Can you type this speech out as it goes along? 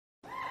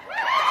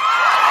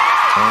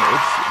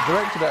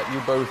directed at you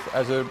both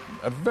as a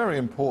very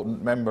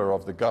important member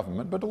of the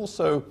government, but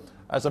also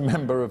as a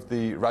member of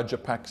the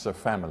Rajapaksa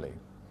family.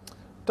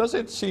 Does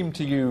it seem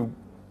to you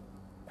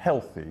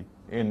healthy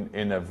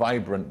in a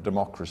vibrant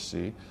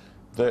democracy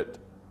that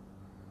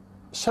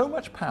so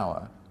much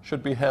power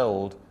should be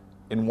held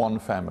in one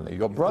family?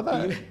 Your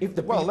brother... If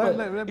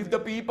the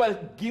people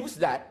gives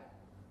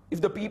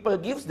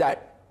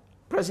that,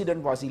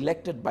 President was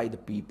elected by the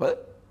people.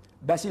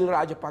 Basil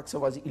Rajapaksa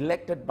was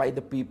elected by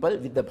the people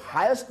with the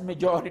highest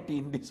majority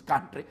in this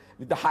country,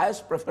 with the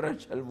highest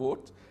preferential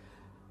votes.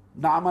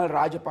 Namal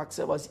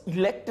Rajapaksa was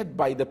elected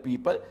by the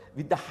people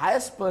with the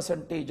highest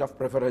percentage of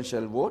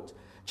preferential votes.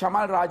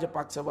 Chamal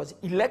Rajapaksa was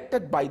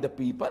elected by the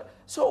people.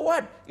 So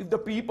what? If the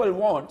people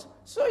want,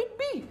 so it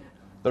be.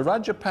 The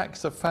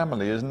Rajapaksa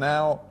family is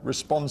now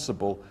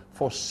responsible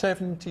for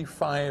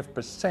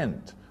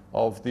 75%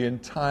 of the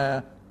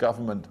entire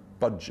government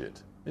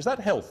budget. Is that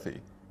healthy?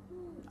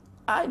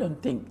 I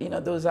don't think,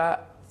 those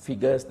are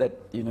figures that,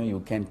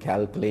 you can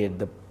calculate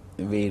the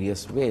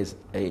various ways.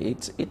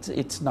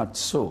 It's not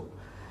so.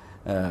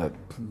 Well,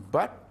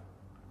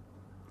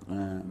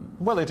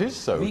 it is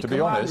so, to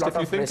be honest.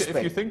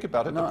 If you think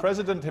about it, the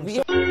president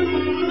himself...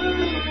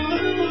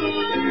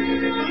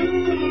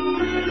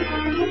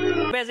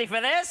 Busy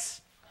for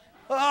this?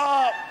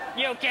 Oh!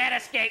 You can't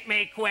escape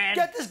me, Quinn.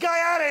 Get this guy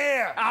out of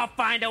here! I'll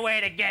find a way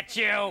to get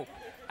you.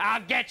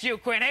 I'll get you,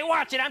 Quinn. Hey,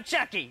 watch it. I'm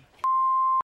Chucky.